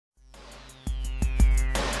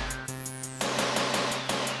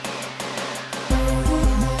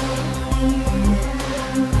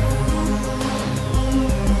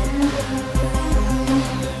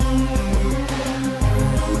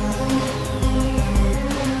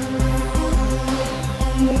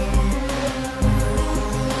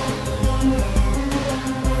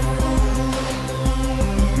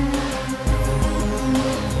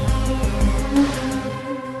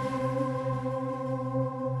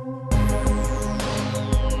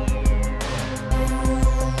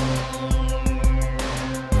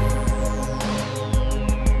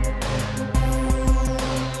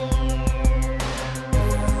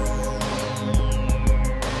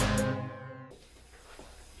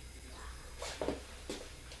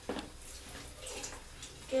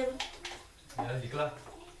di klaar.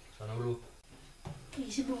 Sana dulu.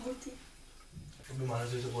 Isi bawot eh. Gimana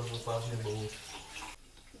sih sebuah pasien bau?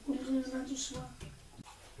 Kumpulin na tuswa.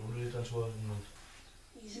 Ulitan suara nun.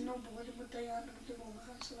 Isi na buka di matayan ng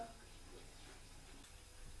tumungan sila.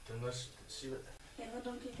 Tengah si. Yang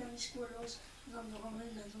ada kita di sekolah, nggak mau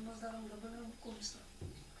kami nanti mas dalam gaban ng kumsta.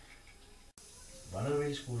 Mana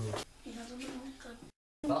dari sekolah? Ina tuh kan.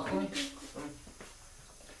 Wacht hoor.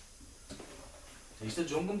 Ze is de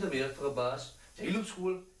jong om te werk voor een baas. Zij loopt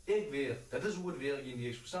school, ik weer. Dat is hoe het werk in die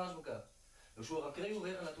is. Verstaan ze elkaar? Dus we gaan krijgen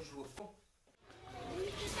weer en laten we zo kom.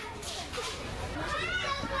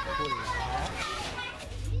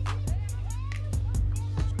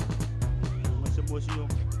 Masa bos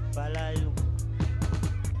yung pala yung.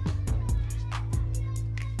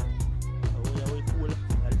 Away full.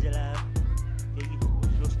 Aljala. Kegi.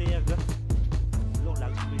 Lo stay aga. Lo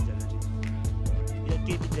lang split ala. Ya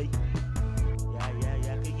kegi day.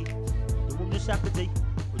 Ya kegi. Dumum na sa day.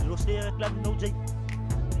 Lo stay aga club no day.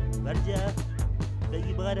 Barja.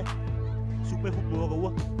 Kegi brada. Super football ko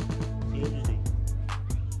wa. Siya day.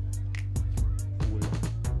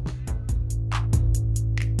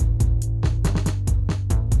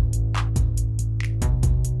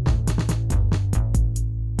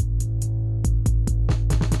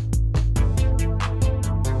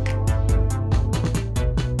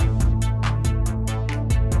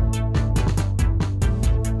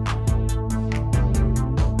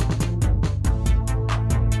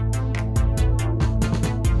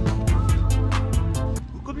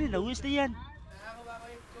 Nawis na yan.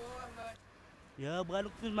 Ya,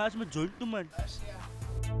 baka nung mas ma-jolt naman.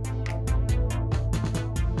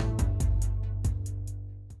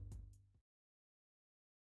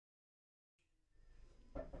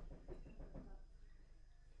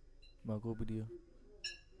 Bago video.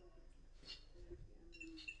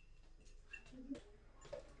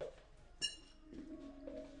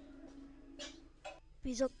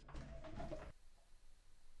 Pisok.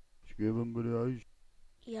 Schreef hem bij de huis.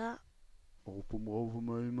 Ja. Open hem over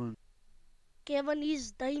mij, man. Kevin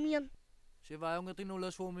is Damien. Ze waarom dat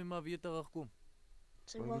tinulas voor me maar weer terugkom.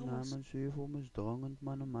 Zijn waarom man, ze voor me is drangend,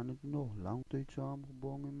 man. Een man heeft nog lang tijd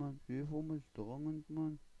samengebongen, man. Ze voor me is drangend,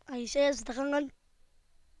 man. Hij zegt drangen.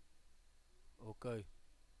 Oké.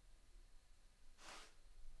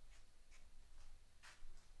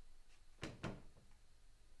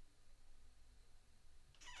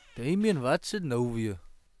 Damien, wat zit nou weer?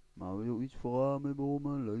 Maar wil je iets vragen met me,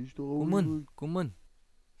 man? Luister ook. Kom in.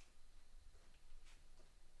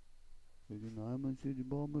 Weet je, nou, man, zit die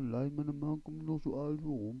bij mijn lijn, man. De man komt nog zo uit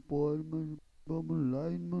voor rondpaaien, man. Bij mijn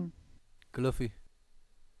lijn, man. Kluffy.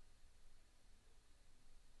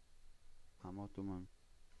 Kamer toe, man.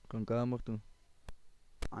 Kan kamer toe.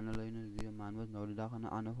 Anne lijn is weer, man. Was nou de dag aan de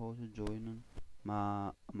andere huis joinen.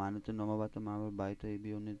 Maar, man, het is nog maar wat de man wil buiten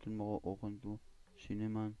hebben. Net in morgenochtend toe.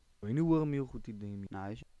 Zien, man. Weet je waarom heel goed idee, man?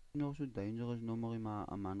 Nou, is nog zo dangerous nummer,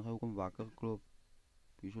 maar een man gaat ook een wakker klop.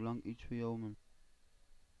 Is zo lang iets voor jou, man.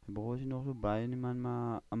 Je begon je nog zo bij, man,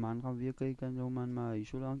 maar een man gaat weer kijken en zo, man. Maar is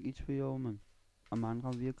zo lang iets voor jou, man. Een man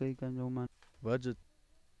gaat weer kijken en zo, man. Wat is het?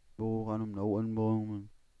 We gaan hem nou inbrengen, man.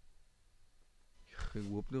 Ik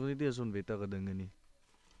hoop nog niet eens zo'n wettere dingen niet.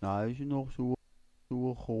 Nou, hij is nog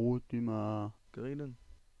zo groot, maar... Krijg dan?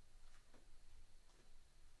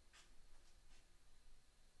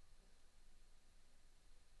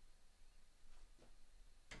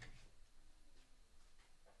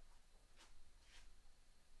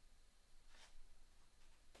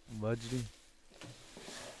 Wat is die?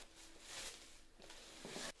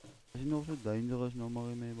 Is nog zo dangerous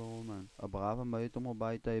nummer mee, bro, man. Een brave meid om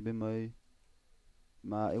erbij te hebben bij mij.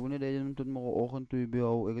 Maar ik wil niet dat je hem tot morgenochtend toe bij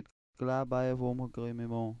jou. Ik heb het klaar bij je voor hem gekregen,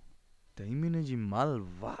 man. Damien is je mal,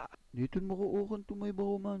 wat? Die tot morgenochtend toe, mee,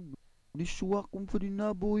 bro, man. Die zwak komt voor die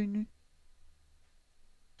naboy nu.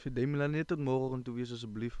 Ze Damien laat niet tot morgen toe wees,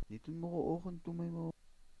 alsjeblieft. Die tot morgenochtend toe, mee, bro.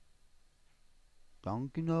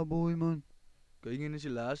 Dank je, naboy, man. Kijk, je is je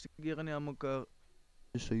laatste keer aan elkaar.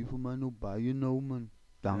 Je zei voor mij nog bij je nou, man.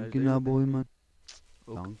 Dank je, naboy, man.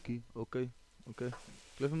 Dank je. Oké.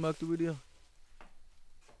 Cliff, maak de video.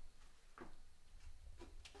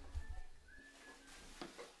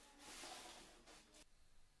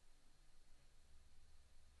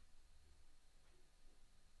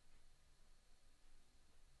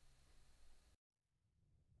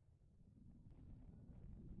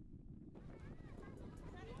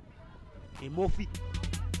 Mofi,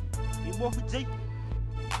 Jay.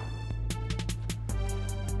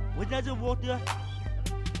 Wat is dat woord ya?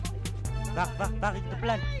 Wacht, ik de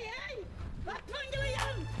plan. Wat doen jullie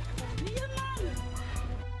aan? Hier man!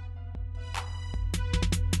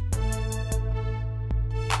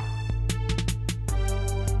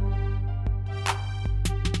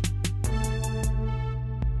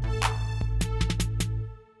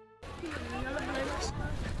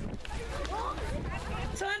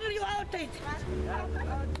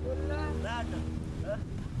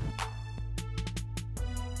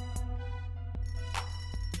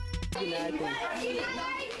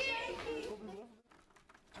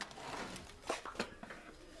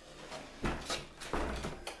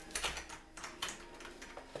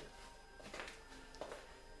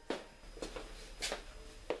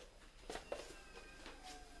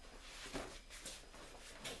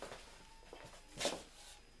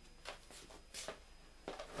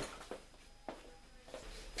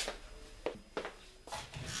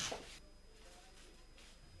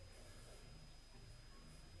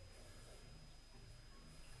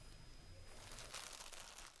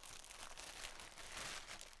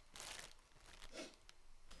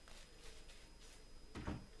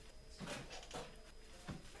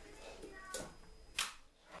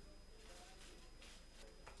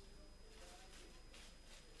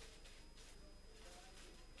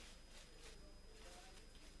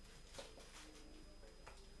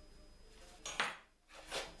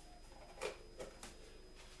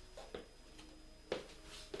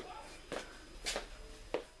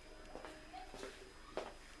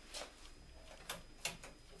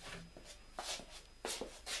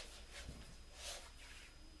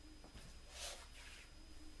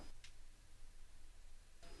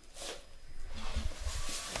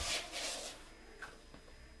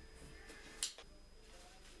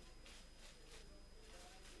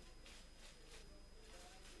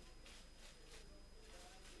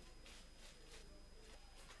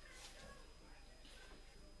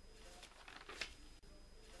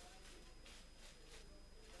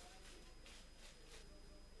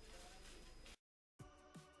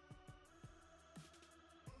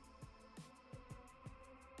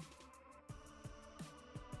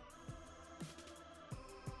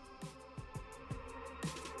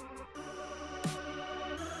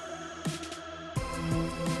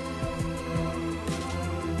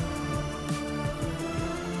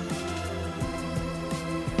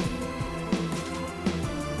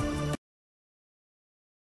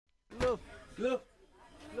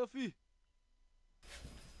 Kluffie!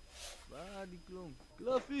 Waar die klomp?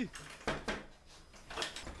 Kluffie!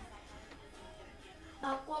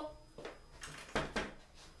 Ako.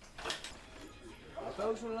 Wat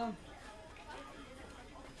ook zo lang?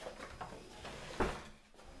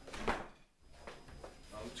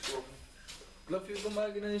 Nou, iets kopen. Kluffie, kom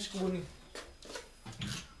maar in een schoen.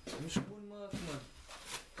 Je moet schoen maken, man.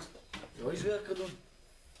 Je wil iets werken doen.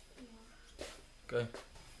 Oké.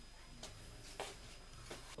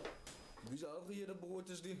 Wie zou hier de brood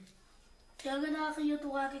is die? Elke dag hier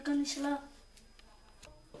toe raak ik kan niet slapen.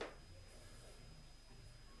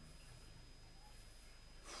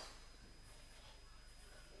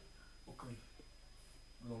 Oké.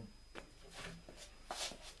 Blom.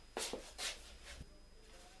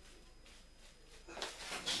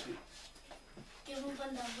 Ik heb hem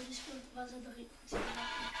vandaag voor de spul was het erin.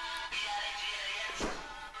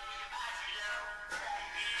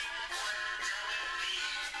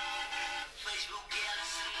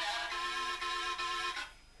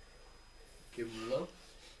 Ik heb hem wel.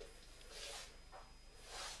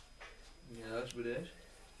 Ja, dat is bij deze.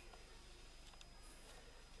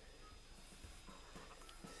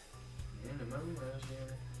 Ja, de man, daar is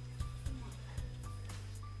hij.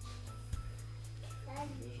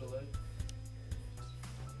 Dat is wel leuk.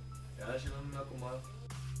 Ja, als je dan nou kom maar.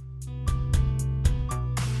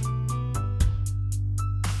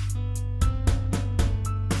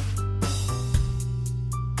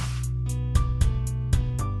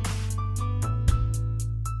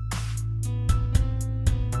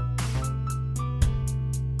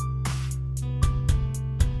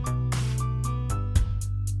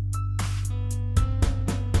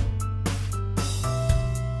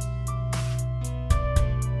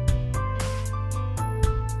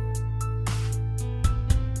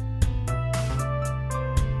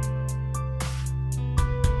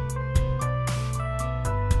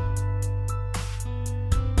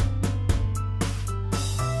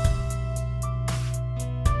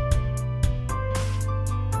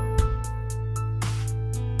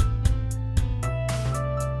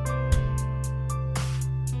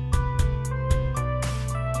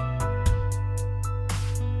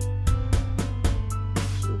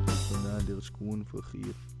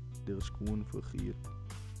 Er is gewoon vergier.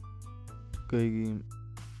 Kijk hier.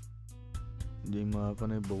 Die maar van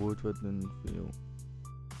een brood wat een veel.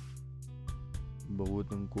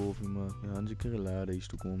 Brood en koffie maar. Ja, anders kan je laden is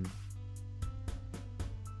te komen.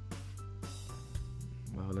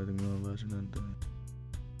 Maar laat ik maar was aan het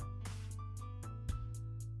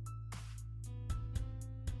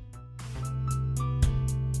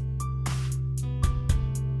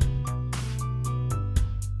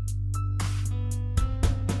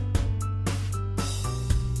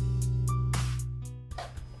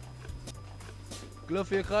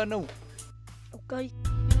Kluf, ek gaan nou. Okay.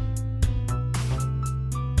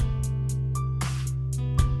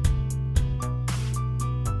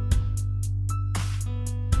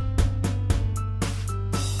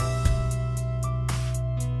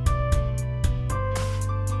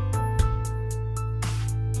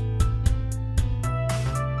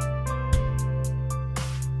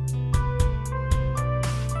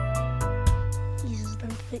 Jezus,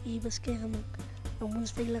 dank voor uw bescherming. Om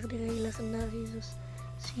ons veilig de heilige naam, Jezus.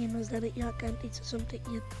 Zie ons dat het ja kan iets is om te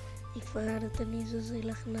eten. Ik verraad het in Jezus'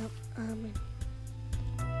 heilige naam. Amen.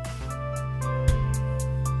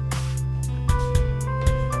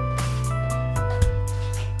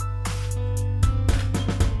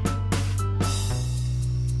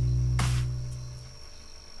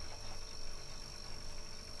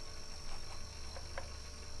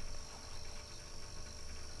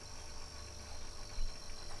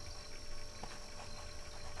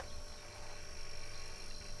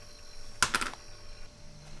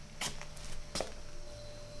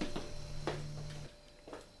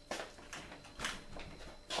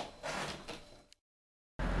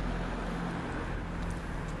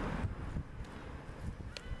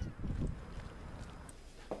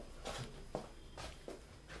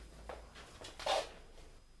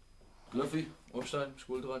 Kluffie, opstaan,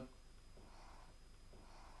 school eraan.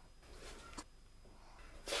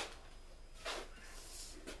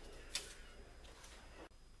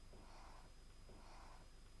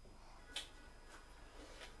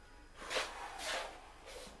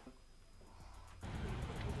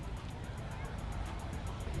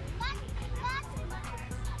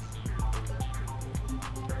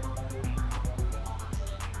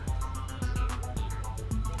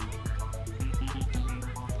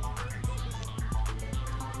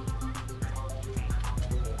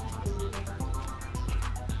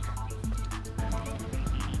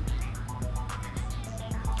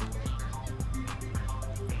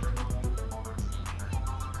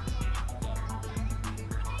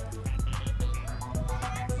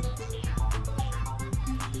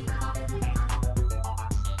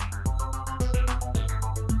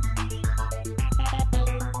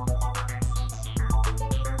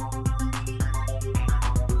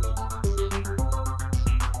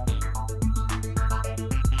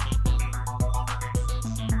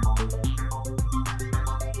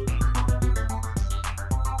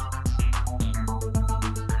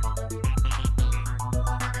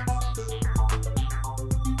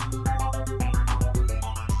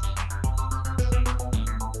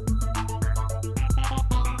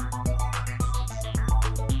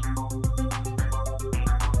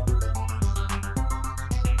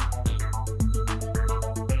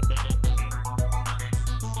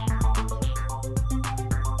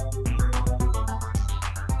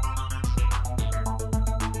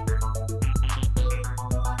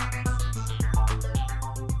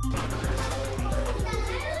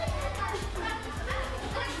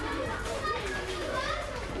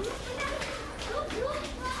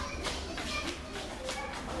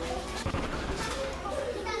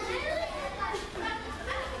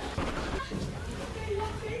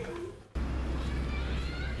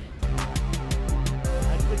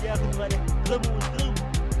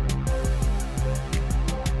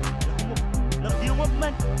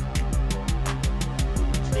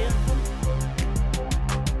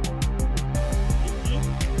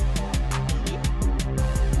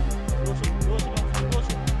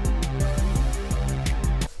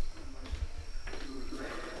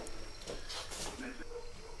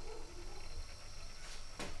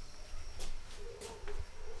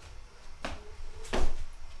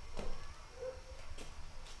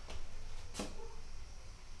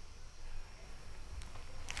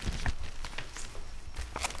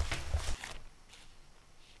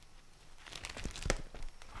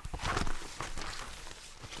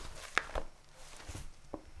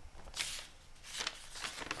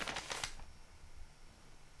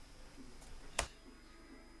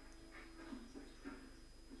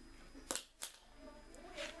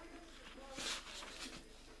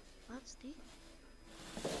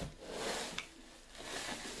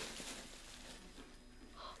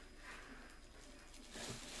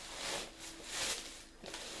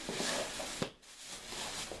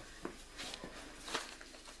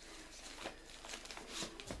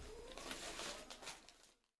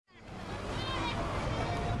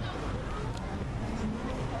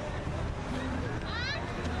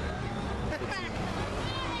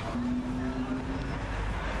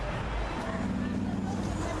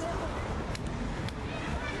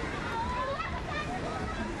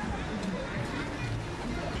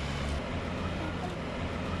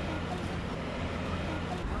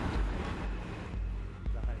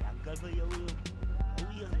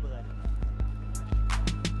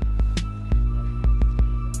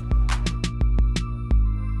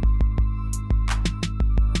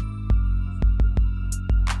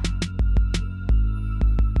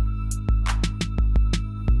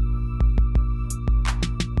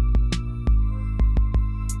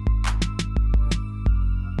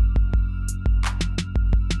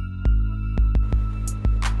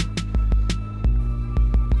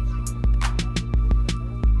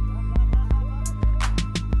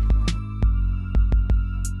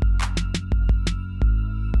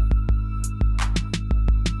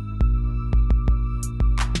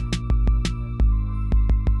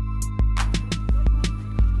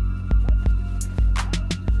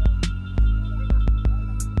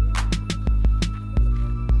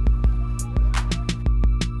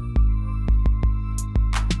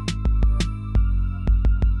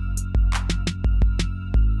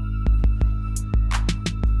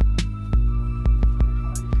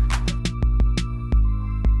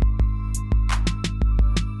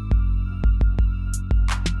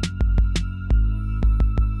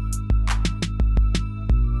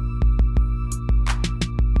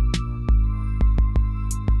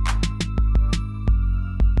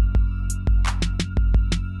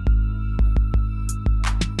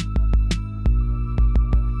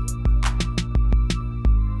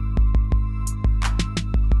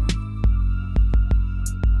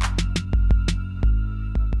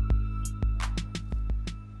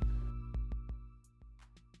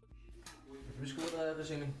 Misschien moet er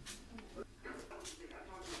gezien.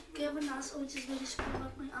 Ik heb een naast ootjes bij de school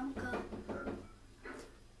met mijn amka.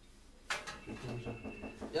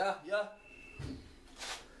 Ja.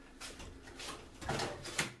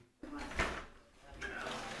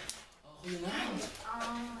 Goedenavond.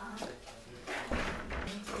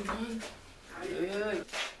 Goedenavond.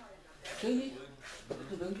 Hey.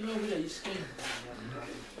 Kijk, dank je wel weer eens.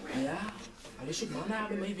 Ja, hij zoekt mannen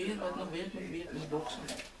hebben mee weer, wat nog werkt met boksen.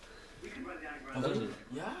 Wat is het?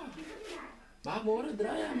 Ja. Maar morgen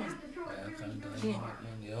draaien, man. Ja, ik ga het draaien, man.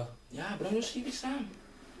 Ja. Ja, breng ons hier weer staan.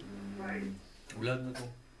 Hoe laat moet ik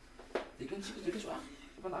om? Ik kan zo achter.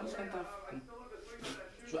 Van de andere kant af.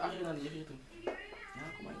 Zo achter naar die hier toe. Ja,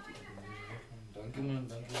 kom maar. Dank je man.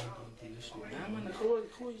 Ja man, ik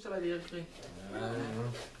gooi je zal hij weer krijgen. Ja.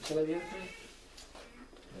 Zal hij weer krijgen.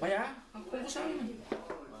 Maar ja, kom we samen man.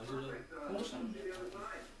 Kom we samen.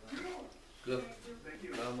 Club.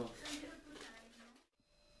 Ja man.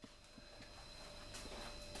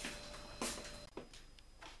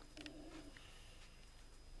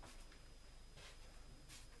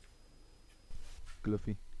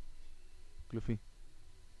 Kluffy,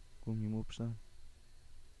 kom je me opstaan?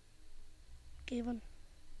 Kevin,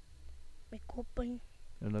 mijn koppijn.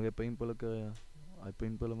 En dan heb je pijnpillen krijgen. Hij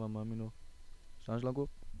pijnpillen maar mami nog. Staan ze lang op?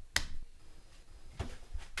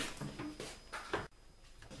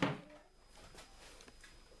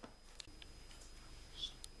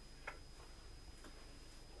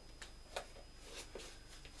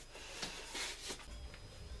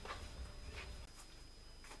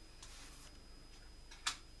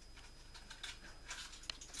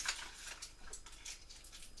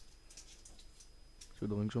 Zo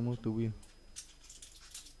drink zomaar toe weer.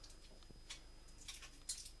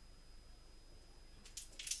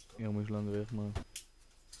 Ja, moet je lang weg maar.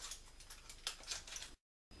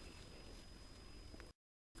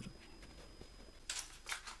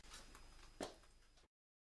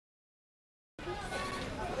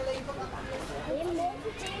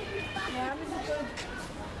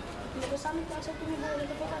 Ja, we staan niet thuis op de niveau, dat is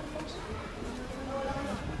ook aan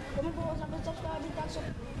Kom maar voor, sampai cek ke di taksub.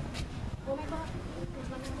 Kom maar pak.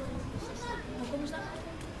 Kom eens daar.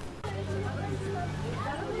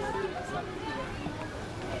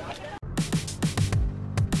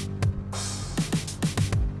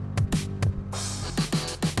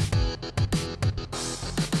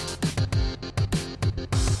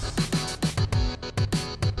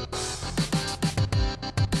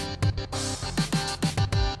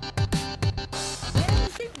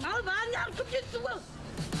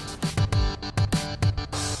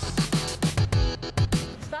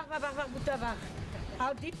 Wacht.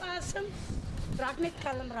 Hou diep asem. Raak net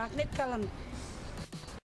kalm.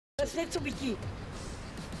 Dat is net zo'n beetje.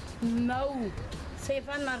 Nou, sê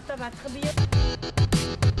van Martha, wat gebeurt?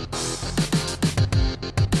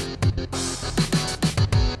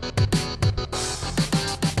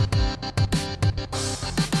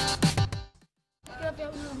 Klap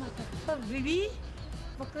jou nou, Martha. Wie?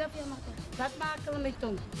 Wat klap jou, Martha? Wat maken we met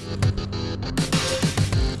tong?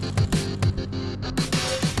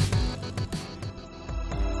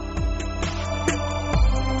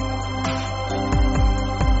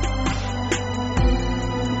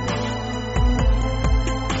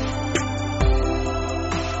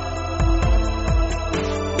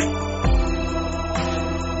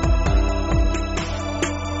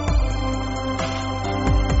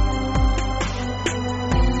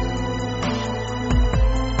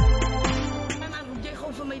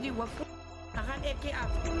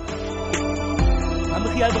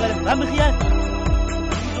 Ramai khial.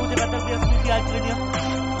 Itu dia kata biar khial je dia.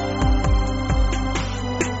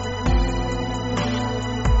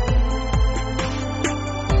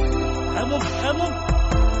 Kamu.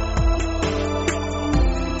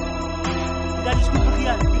 Tidak diskut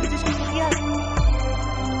khial.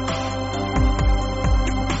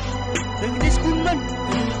 Lagi diskut man.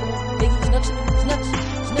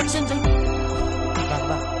 Snack sen.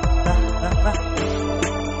 Bah.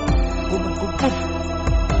 Kum.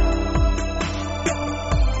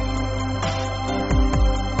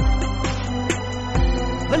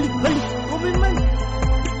 Balik, komen man.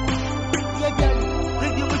 Dia jadi,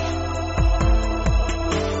 pergi man.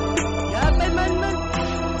 Ya, man.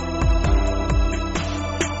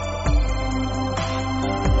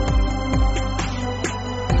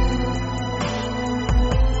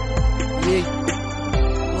 Hey,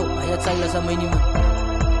 ayat saya sama ini man.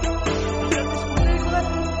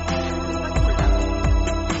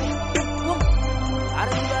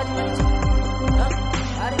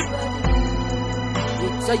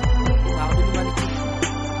 Say, now do the money.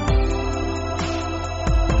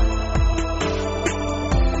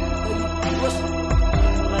 Bos,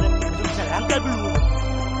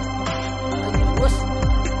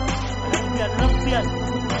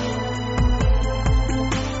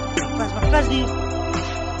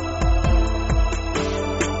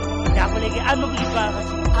 ano ko si B.R.H?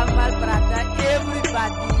 Amal Prata,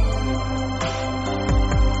 everybody.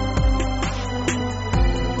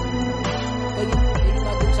 Ini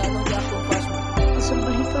natin sa anong yakong fast mo. Sa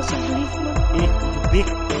belief mo. Big.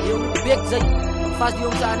 Yung big zay, fast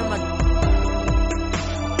yung sa ano man.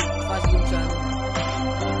 Fast yung sa ano man.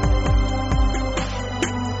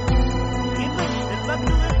 Gimana? Terbang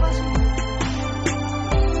dengan pasti.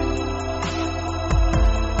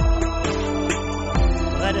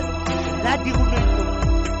 Bagada.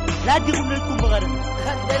 Ladi kunai ko bagada.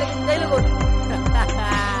 Dahil ko.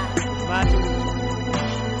 Macam.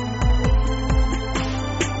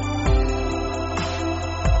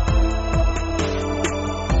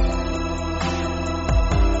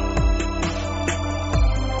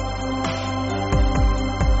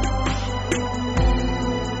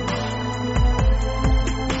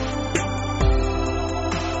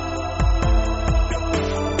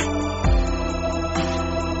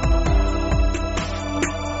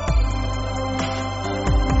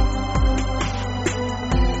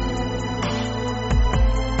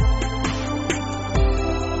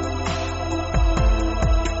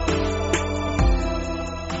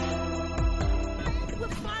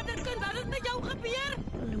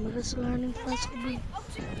 Kesalahan yang pas gue.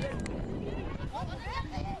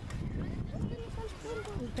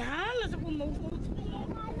 Udah lah, aku mau.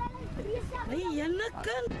 Iya nak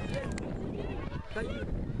kan.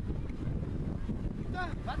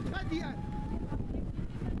 Wat gaat die aan?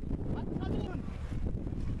 Wat gaat die doen?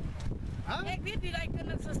 Ik weet niet dat ik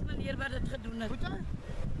het zoals meneer wat het gedaan heeft. Goed hè?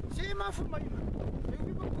 Zeg maar voor mij man. Je hoeft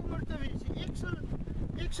niet bekommerd te wezen.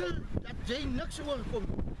 Ik zal dat jij niks oorkom.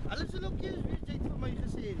 Alles zal ook eens weer jy het vir my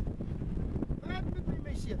gesê het. Praat met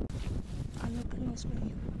my seun. Anak kenals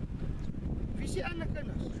meneer. Wie is die ander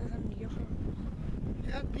kinders? Graad 9.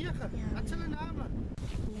 Graad 9? Ja. Wat is hulle name?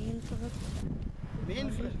 Meenvrit.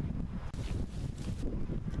 Meenvrit.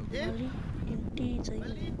 Wally en DJ.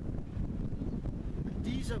 Wally.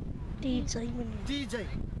 DJ meneer. DJ.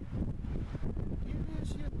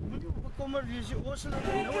 Moet je bekommerd wees, je oor nooit zo.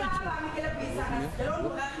 Stel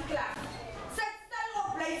op,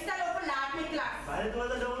 laat mijn klas. Waar het wel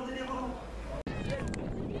zo te doen?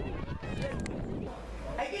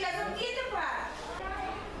 Heb je les om eten praat?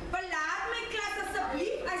 Verlaat mijn klas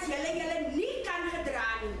alsjeblieft als jullie niet kan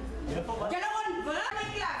gedragen. Jullie ontwerpen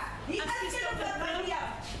mijn klas. Niet als jullie verdragen.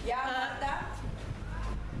 Ja, Marta?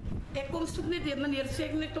 Ik kom zoek niet in meneer,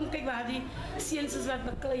 zeg niet om kijk waar die sciences wat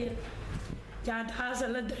bekleden. Ja, daar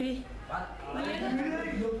zijn er 3. Meneer,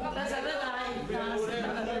 daar zijn er 3. Daar zijn er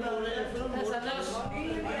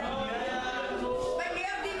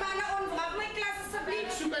Meneer, die mannen ontwerpen mijn klas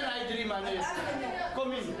alsjeblieft. Zoek een 3 mannen.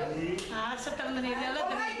 Kom in. Ah, ze kan meneer alle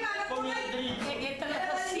 3. Kom in 3. Ik heb het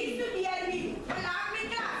Niet gezien. studeren niet. Verlaat mijn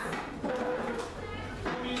klas.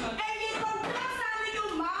 En je komt klas aan met je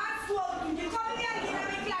maatschool. Je komt niet aan naar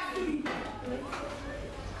mijn klas toe.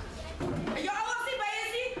 En je ouders die bij je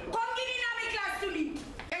zien, kom je niet naar mijn klas toe.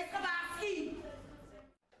 Het is gewaarschuwd.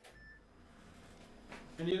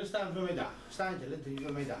 En hier staan voor mij daar. Staan jullie 3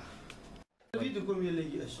 voor mij daar. Wie doen kom jullie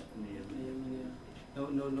hier is?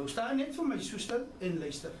 Nou staan net voor mij zo stil en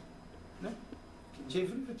luister. Nee?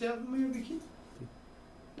 Jeffrey, vertel me een beetje.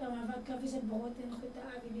 Ja, maar wat kan is het brood en goed de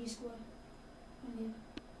ABB score? Meneer.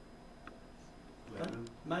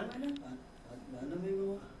 Man?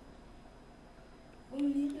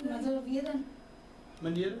 Wat zal ik hier dan?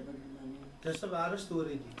 Meneer, dat is een ware story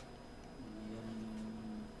die.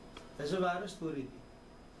 Dat is een ware story die.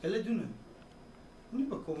 Jullie doen het. Niet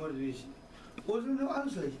bekommerd wees. Ons wil nou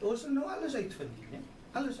alles lezen. Ons wil nou alles uitvinden. Nee?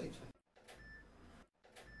 Alles uitvinden.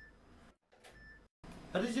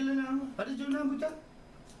 Wat is jullie naam? Wat is jouw naam, Boeta?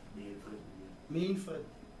 Meenvrit.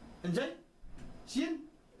 En zij? Zien?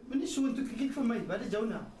 Meneer Soen, toe kijk voor mij. Wat is jouw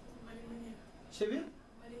naam? Zeg weer?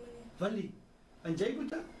 Wally. En jij,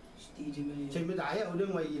 Boeta? Zij met haar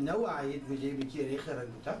ouding waar je nou aan hebt, moet je een beetje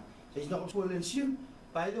rechteren, Boeta. Zij is nog op school in Sien,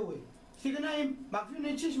 by the way. Zeg naar hem, maak je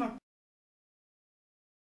netjes, maar.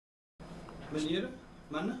 Meneer,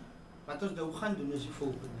 mannen, wat ons nou gaan doen is die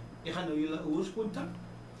volgende. Ik ga nou jullie oors contact.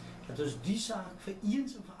 Dat ons die zaak voor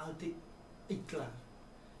eens en voor altijd uitklaar.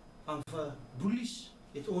 Want voor boelies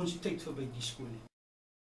het onze tijd voorbij die school.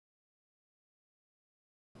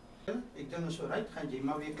 Ik denk dat zo right, gaan jij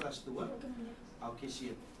maar weer klas toe hoor. Oké, zie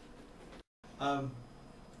je.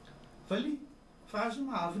 Willie, vraag ze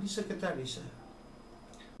maar voor die secretaresse.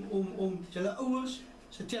 Om jullie ouders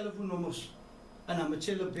zijn telefoonnummers. En dan met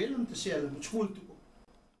jullie bellen te zeggen, met school toe.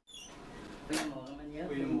 Goedemorgen meneer.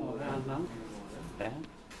 Goedemorgen.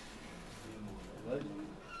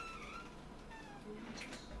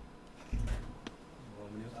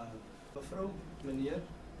 Mevrouw, meneer,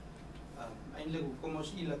 Eindelijk, hoekom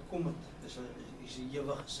ons hier laat kom het, is een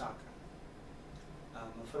ewige zaak.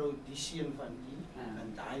 Mevrouw, die seun van die,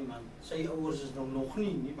 en die man, sy ouers is nog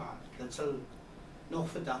nie, maar dat sal nog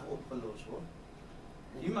vandag opgelost worden.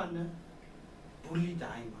 Die man boelie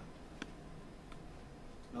die man.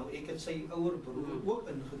 Nou, ik heb sy ouer broer ook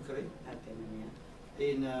ingekry.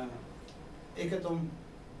 En ik heb hom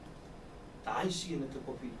die seun het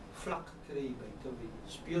op die vlak gekry buiten by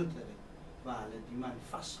die speelterrein, waar hulle die man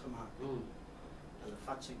vastgemaakt het. Hulle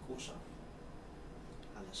vat sy kos af.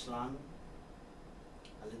 Hulle slaan hom.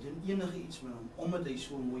 Hulle doen enige iets met hom, omdat hy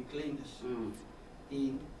so mooi klein is.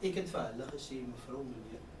 En ek het vir hulle gesê, mevrou,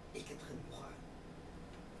 meneer, ek het genoeg aan.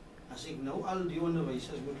 As ek nou al die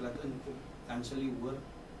onderwysers moet laat inkom, dan sal jy hoor,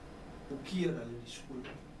 hoe keer hulle die skool.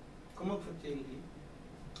 Kom ek vertel jy,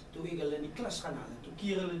 toe ek hulle in die klas gaan halen, toe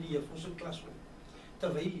keer hulle die juffrou se klas op,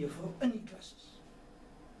 terwyl die juffrou in die klas is.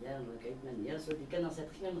 Ja, maar kijk meneer, so die kinders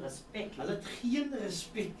het geen respect. Hulle het geen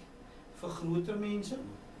respect vir groter mense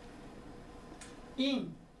en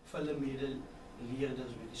vir hulle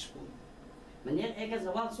medeleerders by die skool. Meneer, ek is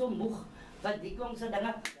wel so moeg, wat die klongse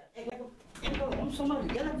dinge, ek wil hom sommer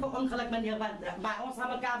redelijk verongeluk meneer, want ons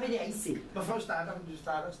gaan mekaar by die huis sien. Mevrouw, stadig.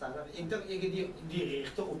 Ik denk, ik heb die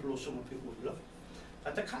rechte oplossing op je oorlog.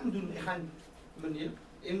 Wat ik ga doen, ik ga, meneer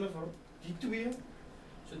en mevrouw, die twee,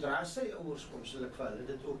 zodra zij ouers komen, zal ik voor hulle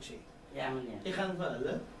dit ook zeggen. Ja, meneer. Ik ga voor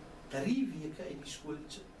hulle 3 weken in die school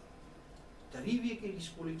zitten. 3 weken in die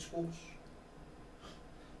school in school.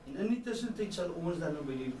 En in die tussentijd zal ons dan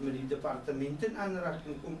met die departementen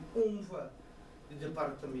aanraking komen om voor die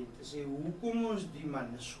departementen te zeggen, hoe komen ons die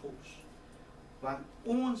mannen schoos? Want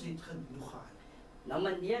ons heeft genoeg aan. Nou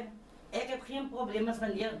meneer, ik heb geen probleem als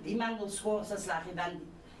meneer die man wil schorsen slagen. Want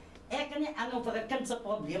ik kan niet aan over een kind zijn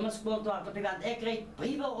problemen school te worden. Want ik krijg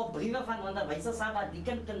brieven op brieven van onderwijzers aan wat die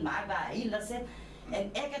kind kan maken waar hij les zit. En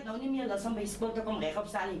ik heb nou niet meer lust om bij school te komen rechtop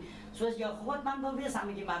staan. Zoals jouw grootman wil wees, dan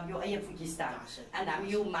moet je maar op je eigen voetje staan. En dan moet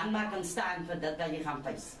je man maar kan staan voor dat je gaan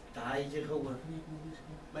pijs. Daar heb je gehoord.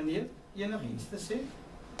 Meneer, je nog iets te zeggen?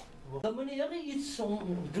 Dan meneer iets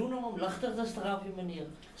om doen om lichter te straffen, meneer.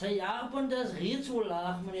 Zijn jaarpunten is reeds zo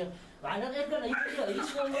laag, meneer. Maar dat ik kan niet iets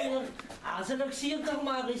van, meneer. Als ik 70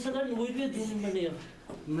 maak, is dat nooit weer doen, meneer.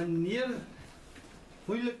 Meneer,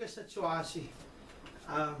 moeilijke situatie.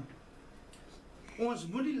 Ons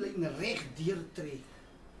moet die lijn recht deurtrek.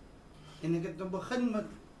 En ik heb dan begin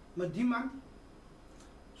met die man.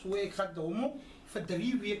 So ik ga hom op voor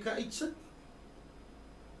 3 weken uitzet.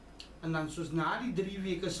 En dan soos na die 3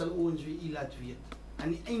 weken zal ons weer laat weet. Aan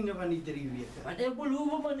die einde van die 3 weken. Want ik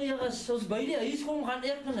beloof meneer, als ons bij die huis komen, gaan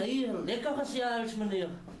ik en hij lekker gesels, meneer.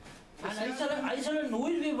 En hij zal het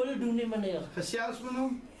nooit weer willen doen, meneer. Gesels met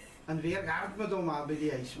hom en werk hard met hom aan bij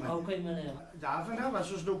die huis. Oké, meneer. Daarvan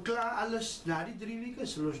was ons nou klaar alles na die 3 weken.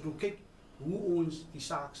 Zullen ons nou kijken hoe ons die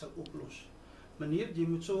zaak zal oplossen. Meneer, je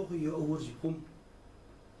moet zorgen je ouders die komen.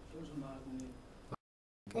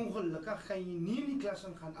 Ongelukkig ga je niet in die klas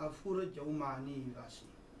gaan afvoeren dat jouw ma niet was.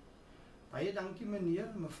 Baie dankie meneer,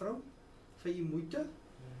 mevrouw, voor je moeite.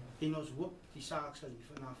 En ons hoop die zaak zal hier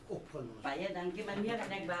vanaf opgelost. Baie dankie meneer,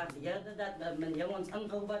 en ik waardeer dat meneer ons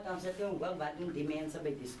ingeroep het, dan zit je ook wel wat doen die mensen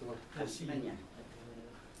bij die school. Precies. Meneer.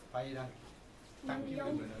 Baie dankie. Dankie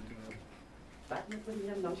meneer. Wat moet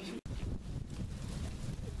meneer nou?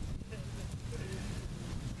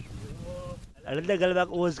 Alam na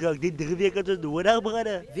galak ons kag di 3 weken tot nodig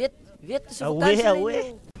brada. Weet, so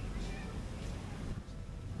away.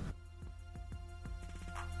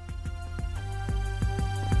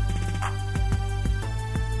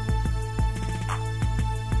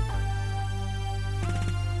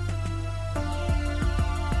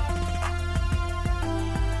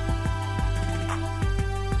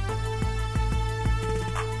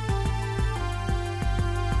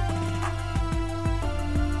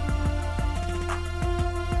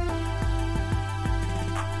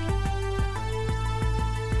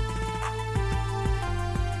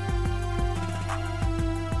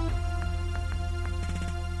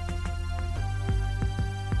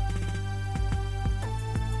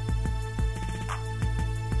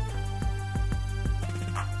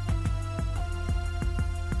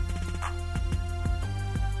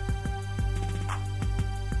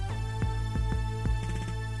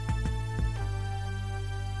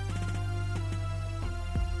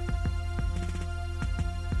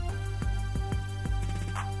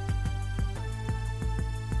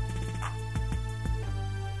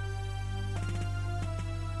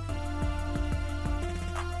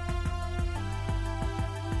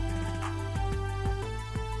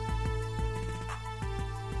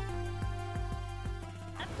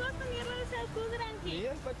 Nee,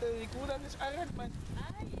 but the kuran is arat man.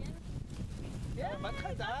 Ah, yeah. Wat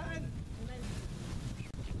gedaan?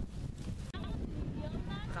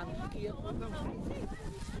 Gaan we hier op dan?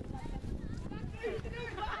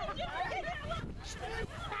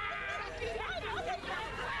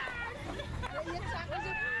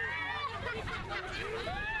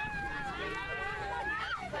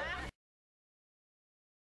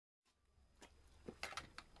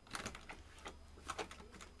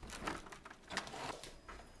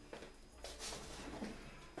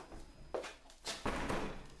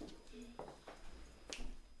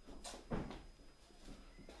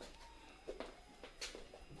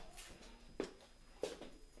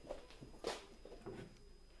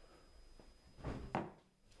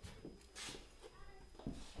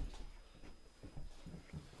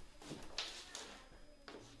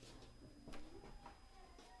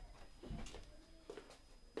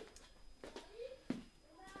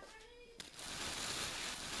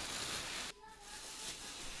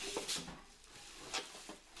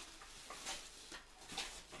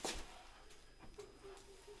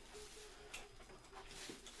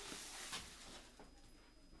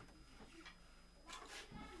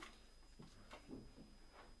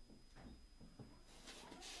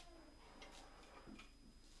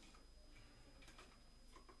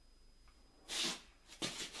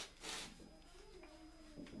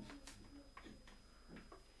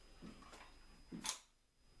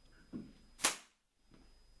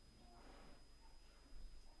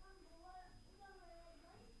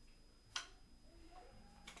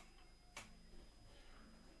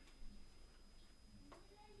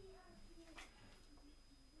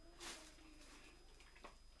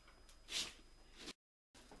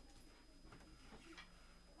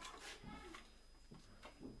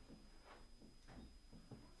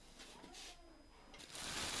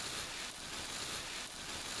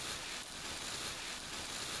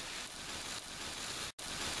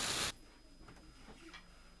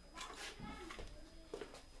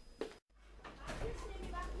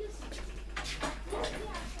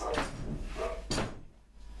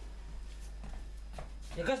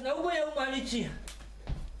 Je gaat nou bij jou maar niet zien.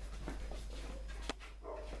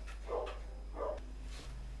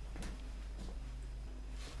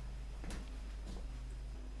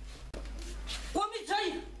 Kom niet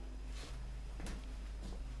zijn!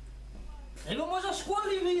 Hij moet maar naar school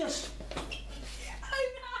niet wees.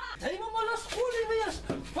 Hij moet maar naar school niet wees.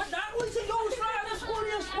 Vandaag moet je jou slaan naar school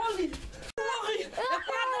niet. Sorry, ik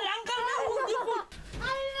praat er lang aan nou goed.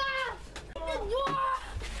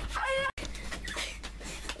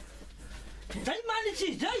 Zij man niet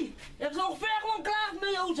zien, zij! Ik heb nog ver gewoon klaar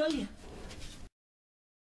met jou, zij!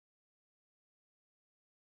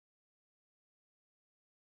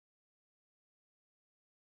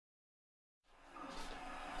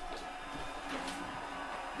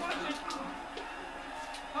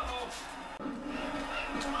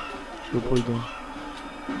 Stop Wayden.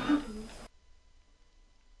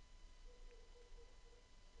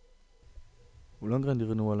 Hoe lang ren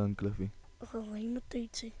je nu al aan Cliffy? Gewoon met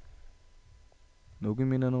tijd. Nou heb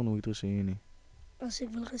je mij nog nooit gezien, nee. Als ik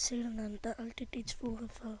wil gezien, dan is altijd iets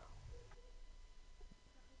voorgevallen.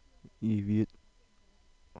 Je weet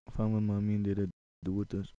van mijn mami en dit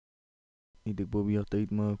doet is. Ik probeer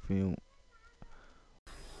tijd maken voor jou.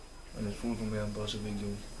 En het voelt voor mij aan pas ik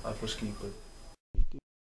doe. Afgeskieperd.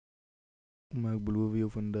 Maar ik beloof je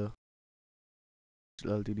vandaag. Ik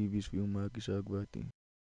zal altijd die wies voor jou maken, zaak wat in.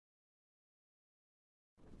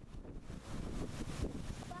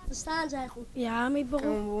 Verstaan zij goed? Ja, mijn broer.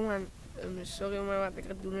 Kamu man, sorry maar wat ik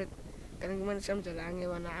het doen. Kan ik me soms te lang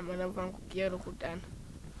hebben, maar dan van keer goed aan.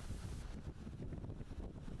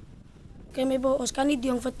 Kijk, mijn broer, ons kan niet die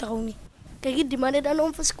jong vertrouwen niet. Kijk, die man heeft dan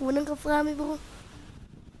om verschoning gevraagd, mijn broer.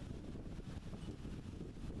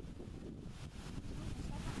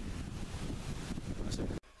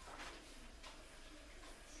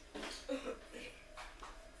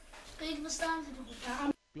 Kijk, verstaan ze goed? Ja.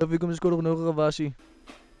 Cluffy, kom eens kort nog een wasie.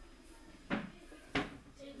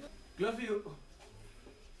 Cluffy,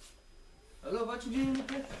 hallo, wat doe je in de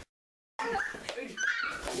plek?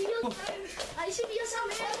 Hij is hier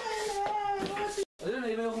samen.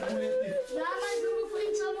 Nee, ben je gepoeleerd? Ja, maar ik doe mijn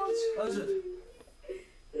vriend samen. Wat is het?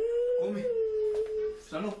 Kom hier.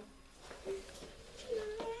 Staan op.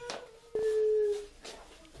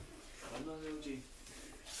 Kom dan, Leeuwtje.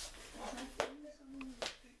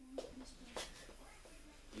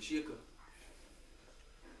 Je zeker?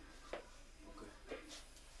 Oké.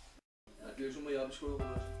 Het is om bij jou beschoren was.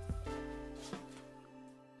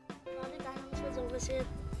 Nou, dit is zo gezegd.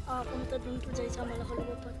 Om te doen, toen zijn ze allemaal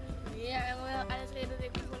gelopen. Ja, en wel alles reden dat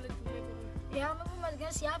ik wil doen. Ja, maar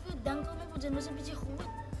guys, ja, veel dank om ik moet een beetje goed.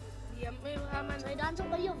 Ja, maar we gaan Zij dan zo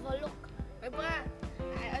bij je volk. maar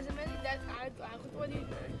Aku tuh di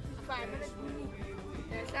apa mana sini.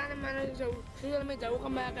 Sana mana jauh, sudah lebih jauh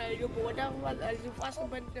kemana kayak itu bodoh buat pas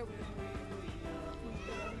kebentuk.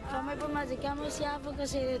 Kami pun masih kamu siapa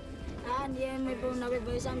kasi dia may pun nabe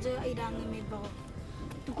bayam sa idang may po.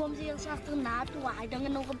 Tu kom siya sa akin na tu ay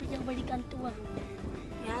dengan no kapit yang balikan tu.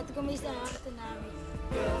 Ya tu kami sa akin na.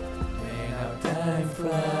 Man, how time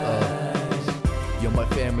flies. You're my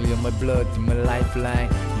family, you're my blood, you're my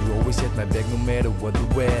lifeline. You always hit my back no matter what the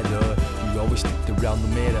weather. You always stick around no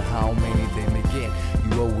matter how many they may get.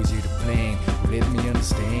 You always hear the plan. You let me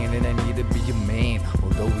understand and I need to be your man.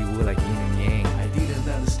 Although we were like yin and yang, I didn't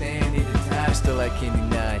understand it at times. Still I can't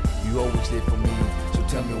deny you always live for me. So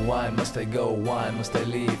tell me why must I go? Why must I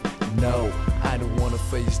leave? No, I don't wanna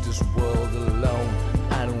face this world alone.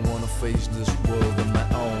 I don't wanna face this world on my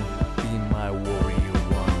own. Be my warrior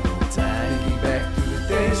one more time. Thinking back to the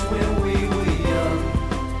days when we were young.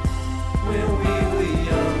 When we were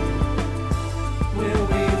young. When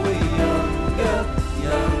we were younger,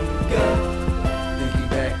 younger. Thinking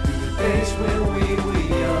back to the days when we were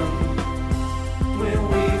young. When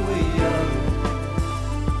we were young.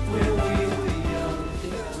 When we were young.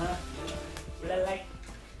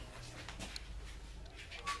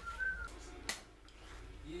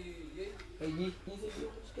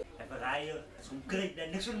 Even rijden, zo'n kreet en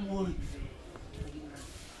niks van mooi.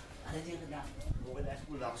 Ada dia kena. Bukan dah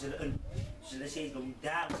sekolah, aku selesai kau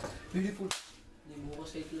minta. Beautiful. Ni mau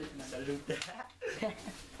saya tulis nak. Selalu dah.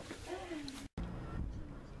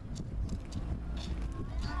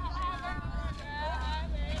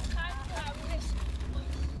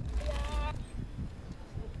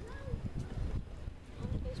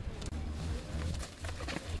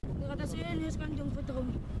 Kata saya ni sekarang jom foto.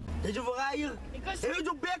 Dia jumpa raya. Dia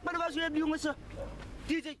jumpa back pada masa dia masa.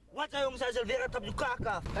 DJ, wat ay yung sasalvera tap yung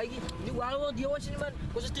kaka. Kaya ni walo dia watch ni man.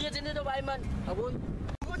 Kung sa street ini dah bay man. Aboy.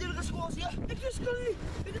 Kung dia ka school siya. Excuse me.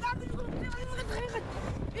 Hindi natin ko na magkatakan.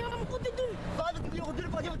 Pero naman ko din dun. Bakit hindi ako dun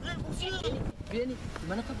pa dia magkatakan ko siya. Biar ni,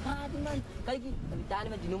 mana ka pa man. Kaya palitan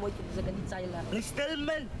man dinumoy ko sa ganit sa ila. Crystal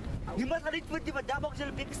man. Di ba kalit mo di ba dabok sa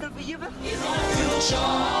big crystal for you ba?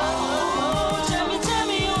 Tell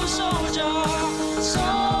me you're a soldier,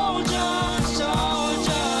 soldier,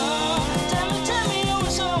 soldier. Tell me you're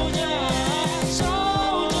a soldier,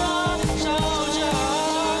 soldier, soldier.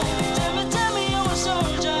 Tell me you're a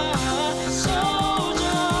soldier,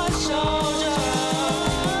 soldier, soldier.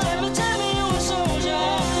 Tell me you're a soldier,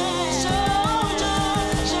 soldier,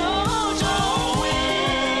 soldier.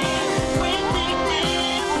 We're thick,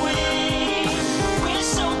 we're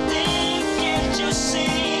so thick, can't you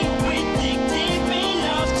see? We're thick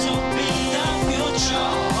enough to be the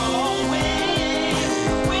future.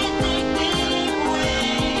 We're thick,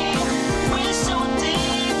 we're so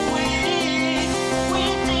deep,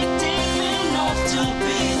 we're thick enough to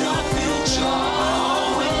be the future.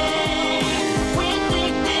 We're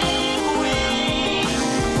thick,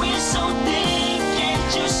 we're so deep,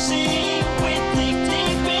 can't you see? We're thick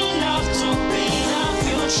enough to be the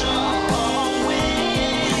future. We're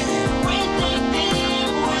thick,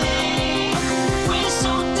 we're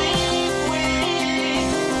so deep,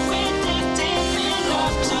 we're thick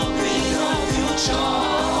enough to be the future.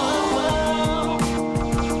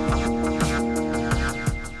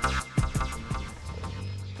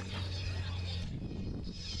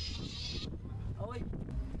 Oy,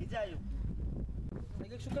 Kita yun.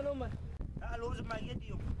 nagsuka naman. Alo sa mga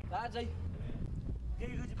yun. Kajay.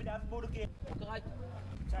 Kaya ko sa pinapit mo rin. Kahit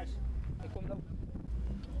Charles. ay kumlaw.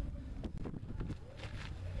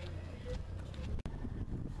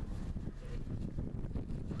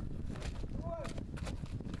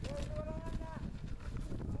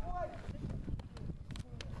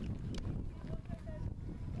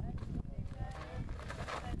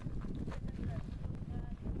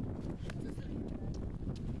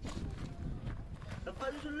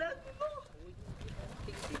 Napalo sa lagi mo.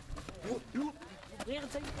 Reer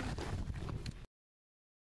sa'yo.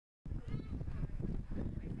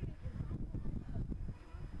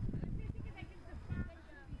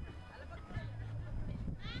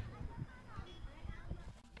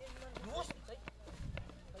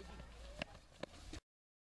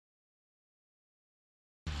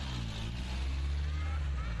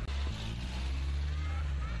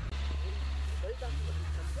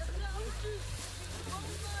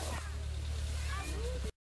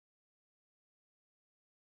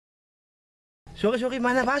 Sorry,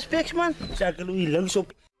 mana was specs man? Sa kaluwi lang so.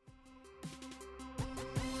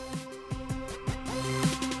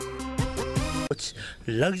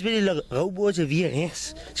 Langs bij die robots en weer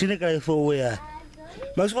rechts. Zie ik er voor ja.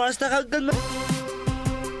 Maar zoals daar ook dan.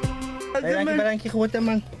 Bedankt, geworden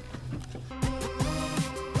man.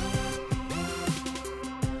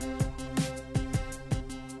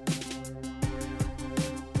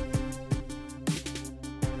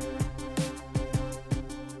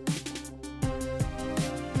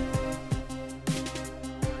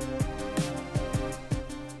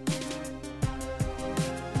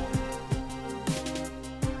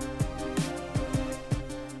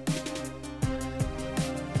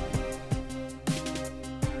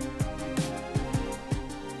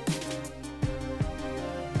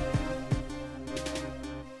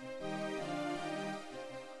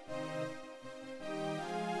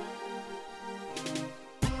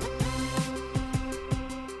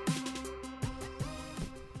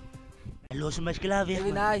 Los mas klaar weg,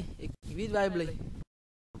 Kijk, man. nee, ik weet waar je blijft.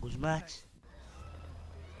 Kus maat.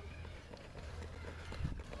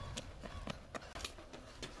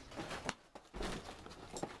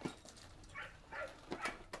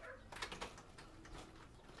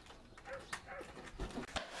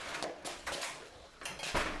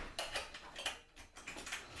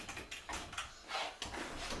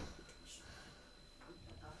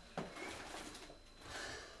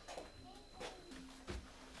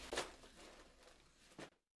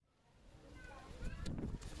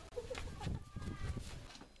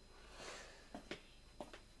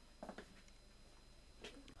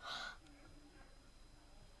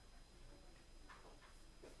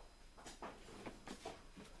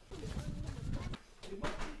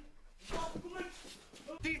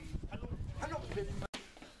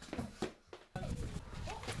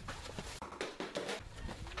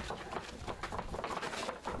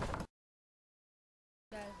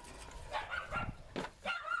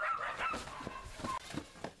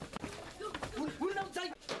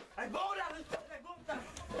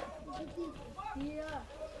 Iya.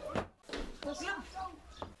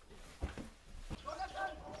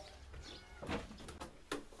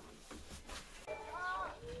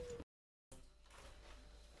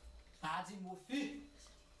 Haji Mufi.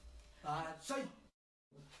 Soy.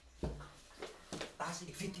 Tasi,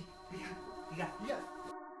 ik vind die. Ja.